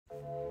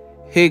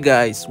Hey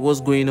guys, what's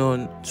going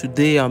on?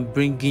 Today I'm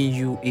bringing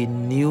you a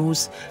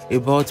news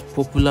about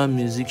popular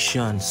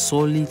musician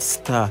Solid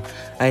Star.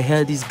 I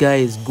heard this guy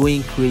is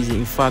going crazy,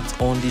 in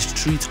fact on the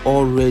street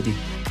already.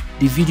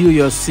 The video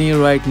you're seeing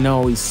right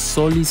now is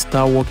Solid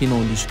Star walking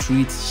on the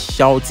street,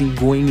 shouting,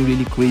 going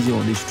really crazy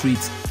on the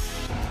street.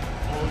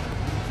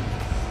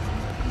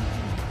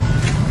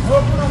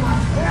 Open my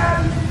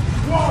head,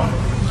 one.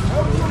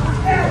 Open my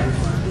head,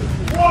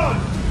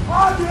 one.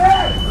 All the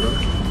head.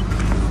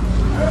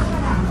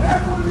 Open my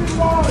heavenly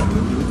Lord.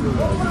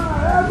 Open my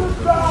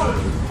heavenly God.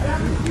 I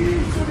am the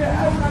keys to the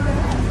heaven and the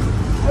head.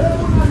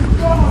 Open my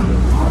God.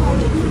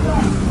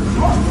 Hallelujah.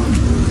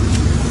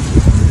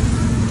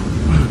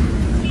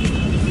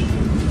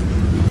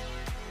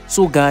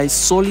 So guys,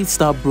 Solid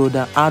Star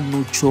brother had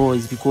no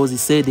choice because he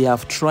said they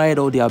have tried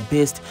all their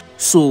best.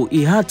 So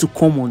he had to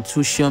come on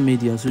social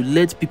media to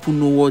let people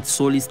know what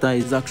Solid Star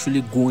is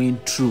actually going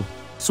through.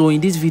 So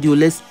in this video,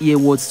 let's hear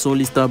what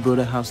Solid Star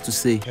brother has to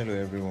say. Hello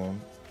everyone,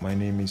 my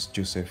name is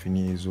Joseph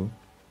Iniezo.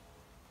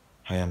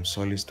 I am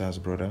Solid Star's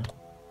brother.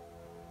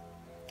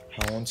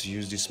 I want to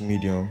use this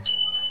medium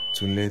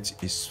to let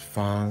his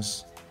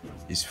fans,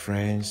 his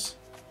friends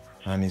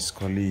and his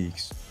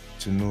colleagues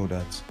to know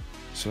that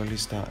Solid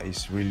Star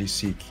is really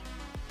sick.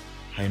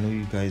 I know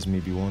you guys may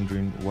be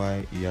wondering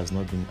why he has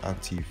not been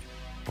active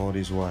all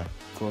this while.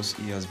 Because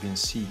he has been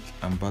sick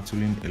and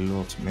battling a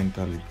lot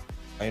mentally.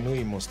 I know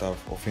he must have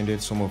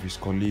offended some of his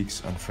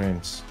colleagues and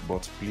friends,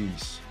 but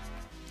please,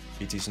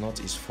 it is not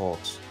his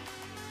fault.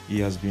 He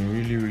has been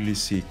really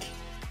sick.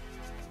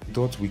 We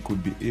thought we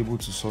could be able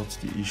to sort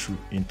the issue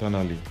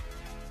internally,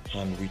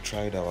 and we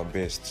tried our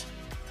best.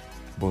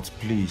 But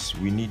please,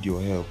 we need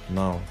your help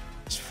now.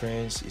 His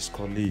friends, his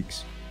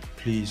colleagues,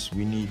 please,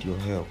 we need your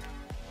help.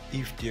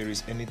 If there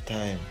is any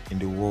time in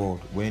the world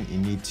when he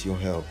needs your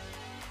help,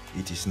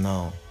 it is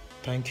now.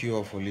 Thank you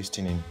all for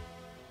listening,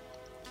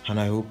 and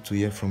I hope to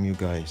hear from you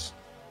guys.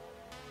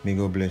 May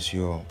God bless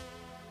you all.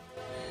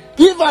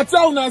 If I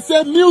tell you,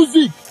 say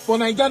music for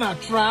Nigeria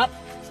trap,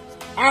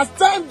 as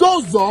time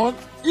goes on,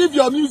 if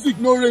your music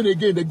no rain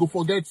again, they go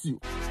forget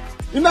you.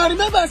 And I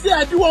remember say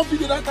I do one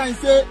video that time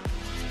say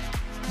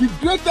the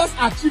greatest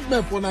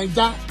achievement for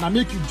Nigeria na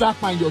make you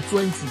jackpot in your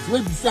 20s.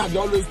 When you say I dey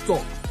always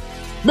talk.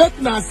 Make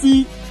na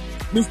see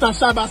Mr.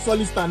 Shaba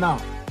Solid Star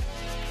now.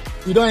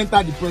 He don't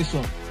enter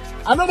depression.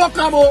 I know what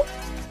come on.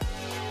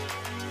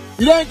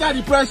 He don't enter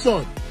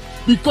depression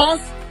because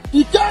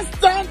he can't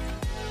stand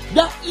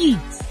that heat.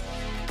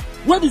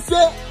 When we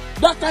say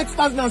that kind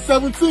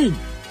 2017,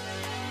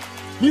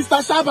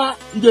 Mr. Shaba,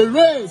 he dey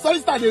rain.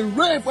 Solid Star dey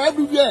rain for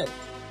everywhere.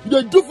 He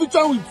dey do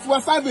feature with Super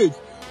Savage.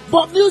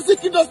 But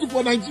music industry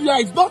for Nigeria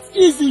is not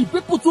easy.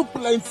 People too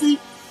plenty.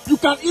 You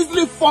can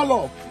easily fall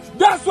off.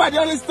 That's why they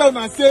always tell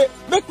me, say,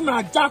 make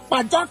na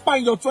jackpot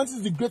in your 20s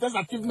is the greatest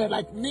achievement.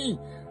 Like me,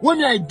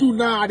 when I do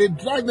now, they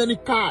drive many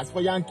cars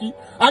for Yankee.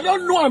 I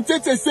don't know, I'm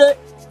saying to say,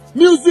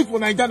 music for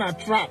Nigeria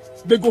trap.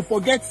 They go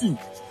forget you.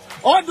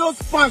 All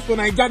those fans for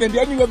Nigeria, they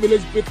anywhere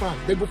village play fans,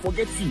 they go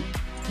forget you.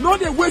 No,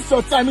 they waste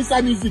your time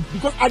inside music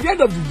because at the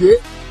end of the day,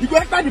 you go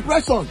enter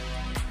depression.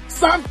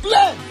 Sam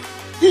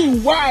Clef,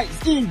 in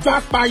Wise, in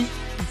Jackpot,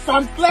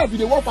 Sam Clef,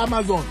 they work for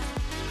Amazon.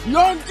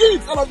 Young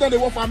kids, all of them they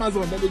work for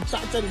Amazon. Then they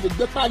chat, they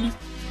get Pali.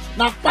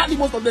 Now Pali,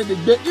 most of them they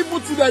get.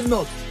 Even to them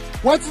not.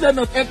 Once they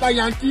not enter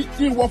Yankee,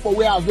 he work for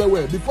warehouse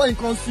well. Before he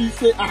can see,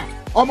 say,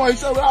 oh my,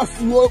 sure warehouse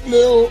to work,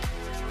 Leo.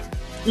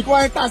 He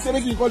can enter, say,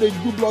 make he call they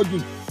do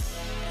blogging.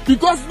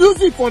 Because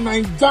music for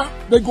Nigeria,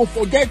 they go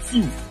forget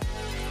you.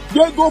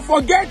 They go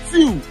forget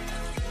you.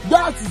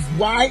 That is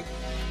why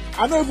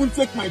I don't even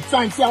take my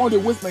time. Say I want to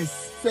waste my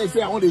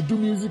say I want to do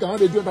music, I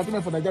want to do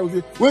entertainment for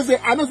Nigeria. When say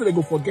I know say they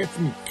go forget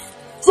me.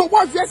 So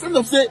what's the essence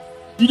of say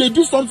you they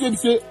do something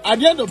say at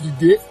the end of the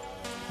day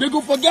they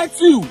go forget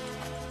you?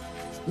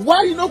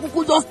 Why you know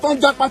people just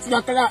turn jackpot in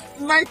your career?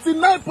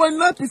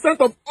 99.9%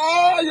 of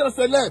all your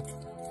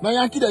celebs now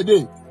Yankee the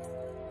day.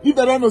 If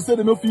they don't know say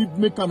they no fit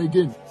make come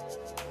again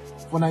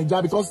for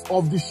Nigeria because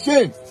of the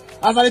shame.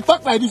 As I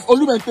talk like this,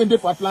 Olumentende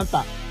for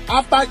Atlanta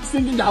after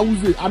singing the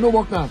Awuze, I know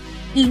what come.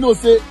 He know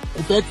say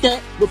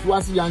Ofeke no fit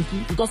wan see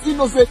Yankee because he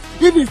know say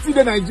if he see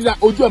the Nigeria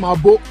Oju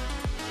Amabo.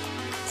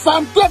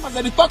 Sam Clef as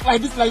they talk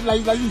like this, like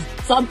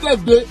this. Sam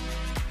Clef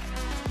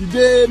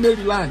they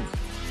Maryland.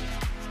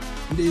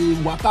 They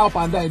walk up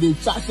and down, they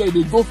chat,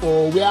 they go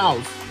for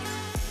warehouse.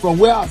 From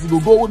warehouse, they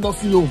go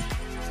nothing home.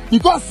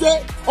 Because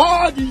say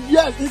all the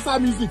years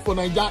inside music for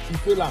Nigeria, he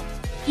fail out.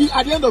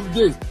 At the end of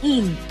the day,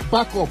 he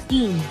back up,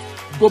 he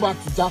go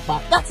back to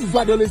Japan. That is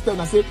why they always tell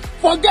me, say,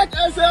 forget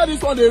say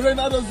this one, they rain,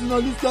 others,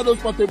 this all those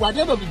portable. At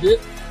the end of the day,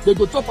 they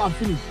go chop and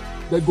finish.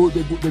 They go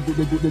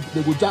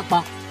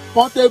Japan.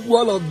 Portable,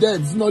 all of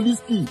them,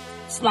 Zinoliski,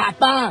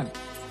 Slatan,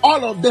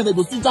 all of them, they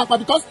go see Japan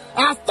because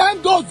as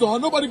time goes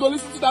on, nobody go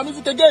listen to their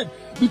music again.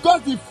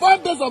 Because the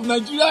fan base of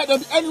Nigeria, they'll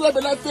be anywhere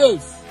below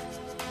face.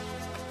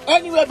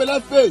 Anywhere below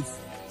face.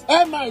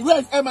 MI,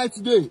 where's MI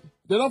today?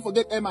 They don't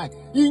forget MI.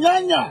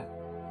 Inyanya,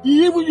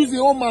 he even use his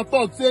own man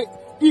talk, say,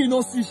 he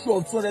no see show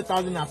of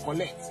 200,000 and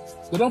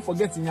collect. They don't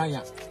forget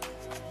Inyanya.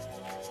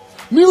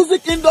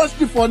 Music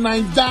industry for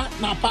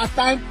Naija na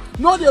part-time.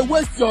 No dey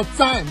waste your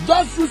time.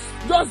 Just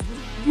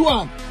do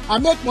am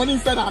and make money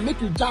inside and make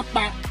you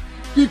japa.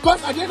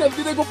 Because at the end of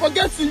the day, they go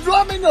forget you. You know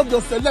how many of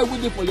your celeb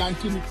wey dey for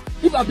Yankee?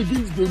 If I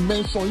begin to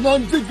mention, you know,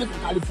 Drake dey for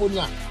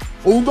California.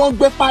 Òun don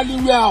gbé pali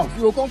warehouse.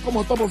 You go come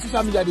on top of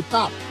social media, dey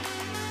tap.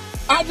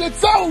 I dey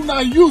tell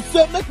una you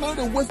say make una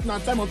no dey waste una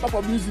time on top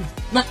of music.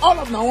 Na all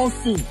of una wan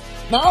sing.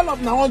 Na all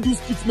of una wan do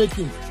skit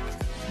making.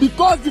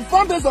 Because the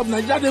founders of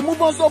Nigeria dey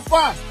move on so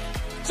fast.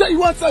 Say you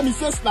wan tell me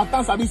say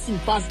Zlatan sabi sing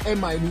pass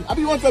MI ni?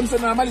 Abi you wan tell me say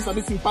Naira Marley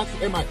sabi sing pass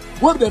MI?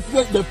 Wey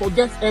dey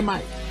forget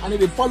MI and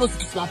they follow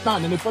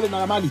Zlatan and they follow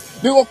Naira Marley.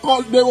 They will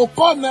call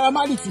Naira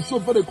Marley to show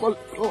before they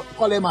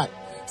call MI.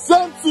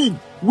 Same thing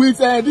with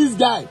this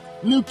guy,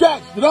 Lil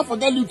Cash. They don't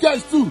forget Lil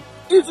Cash too.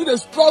 He too dey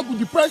struggle with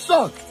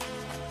depression.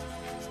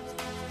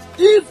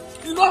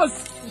 If you know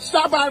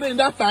Shabba in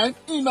that time,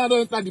 he now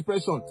don't enter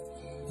depression.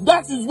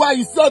 That is why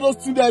you see all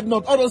those two dead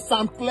not all those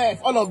Sam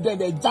Clef, all of them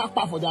they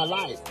jackpot for their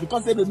life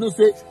because they don't know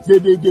say they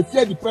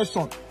fear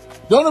depression.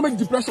 They don't make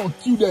depression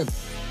kill them.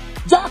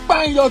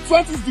 Jackpot in your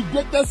 20s is the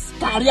greatest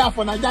career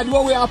for Nigeria. The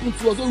one way happen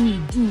to us, what we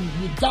do,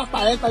 we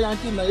jackpot enter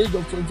Yankee in the age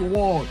of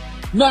 21.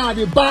 Now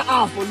they buy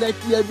house for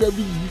Lekki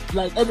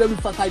every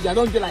Friday. I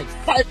don't get like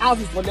 5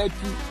 houses for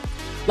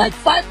Lekki. Like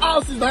 5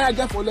 houses now I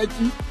get for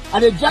Lekki.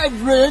 And they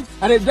drive Range,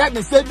 and they drive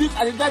Mercedes,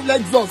 and they drive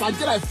Lexus. I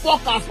get like 4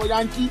 cars for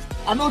Yankee.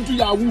 I don't do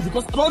Yahoo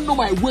because I don't know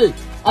my way.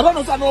 I don't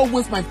know so I don't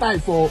waste my time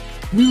for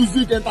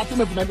music,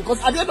 entertainment for them.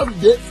 Because at the end of the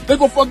day, they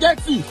go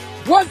forget you.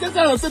 Once they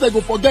say they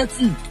go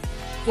forget you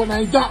for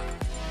Nigeria.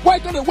 Why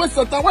don't they waste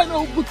your time? Why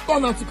don't you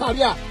turn on to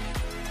career?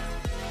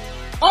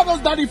 All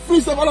those daddy free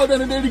stuff, all of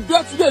them, and they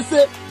regret today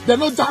say they're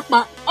no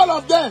jackpot. All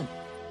of them.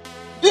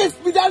 If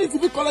Fidelity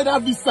if you collect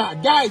that visa,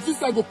 guys, this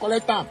guy go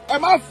collect them.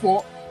 Am I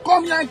for?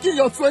 Come Yankee in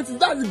your 20s.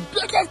 That's the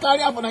biggest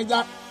career for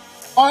Nigeria.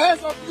 Or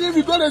else, if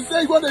you go to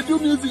say you want to do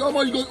music, you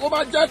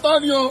go jet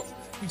on you.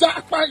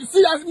 Jackpot.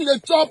 See, ask me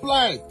the chop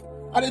line.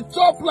 And the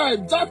top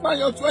line, jackpot in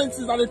your 20s,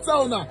 and the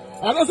tell now.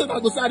 I don't say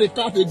that go say the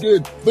clap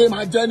again. But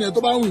my journey,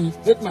 to my win,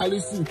 make my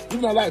listen.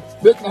 If my life,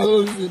 make my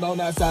listen. Now,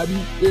 na sabi,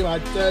 my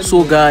journey.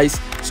 So guys,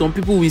 some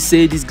people will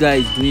say this guy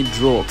is doing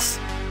drugs.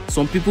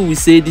 Some people will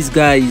say this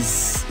guy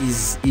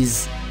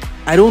is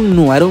I don't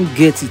know, I don't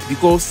get it,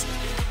 because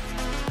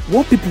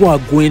what people are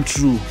going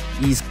through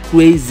is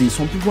crazy.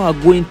 Some people are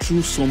going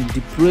through some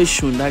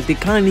depression that they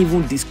can't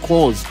even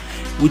discuss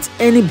with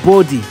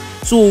anybody.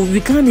 So we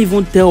can't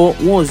even tell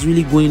what's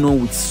really going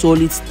on with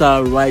Solid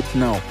Star right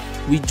now.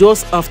 We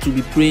just have to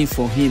be praying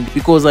for him,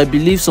 because I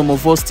believe some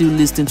of us still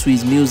listen to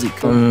his music.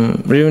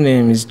 Real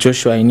name is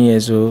Joshua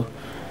Iniezo.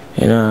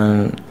 You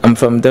know, I'm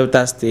from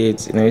Delta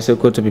State, you know,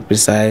 Isoko to be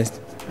precise.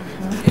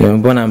 You know,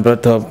 born and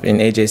brought up in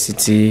AJ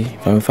City,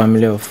 from a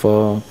family of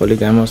 4,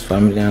 polygamous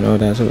family and all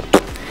that. So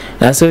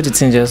that's how the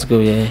thing just go,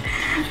 yeah.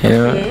 You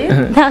know? Okay,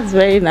 that's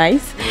very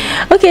nice.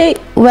 Okay,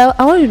 well,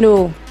 I want to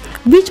know,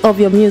 which of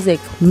your music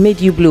made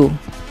you blow?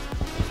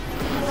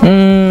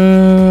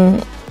 I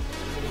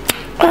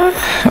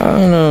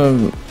don't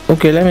know.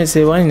 Okay, let me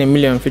say 1 in a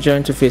Million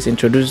featuring Two Face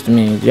introduced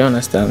me. Do you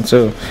understand?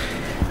 So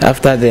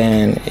after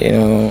then, you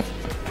know,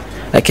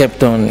 I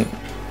kept on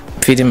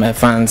feeding my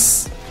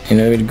fans, you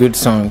know, with good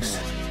songs.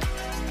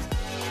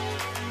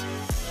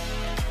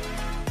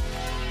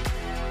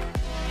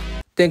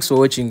 Thanks for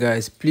watching,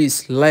 guys.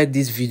 Please like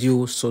this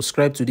video,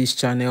 subscribe to this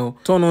channel,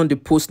 turn on the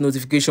post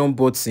notification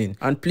button,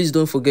 and please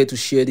don't forget to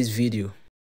share this video.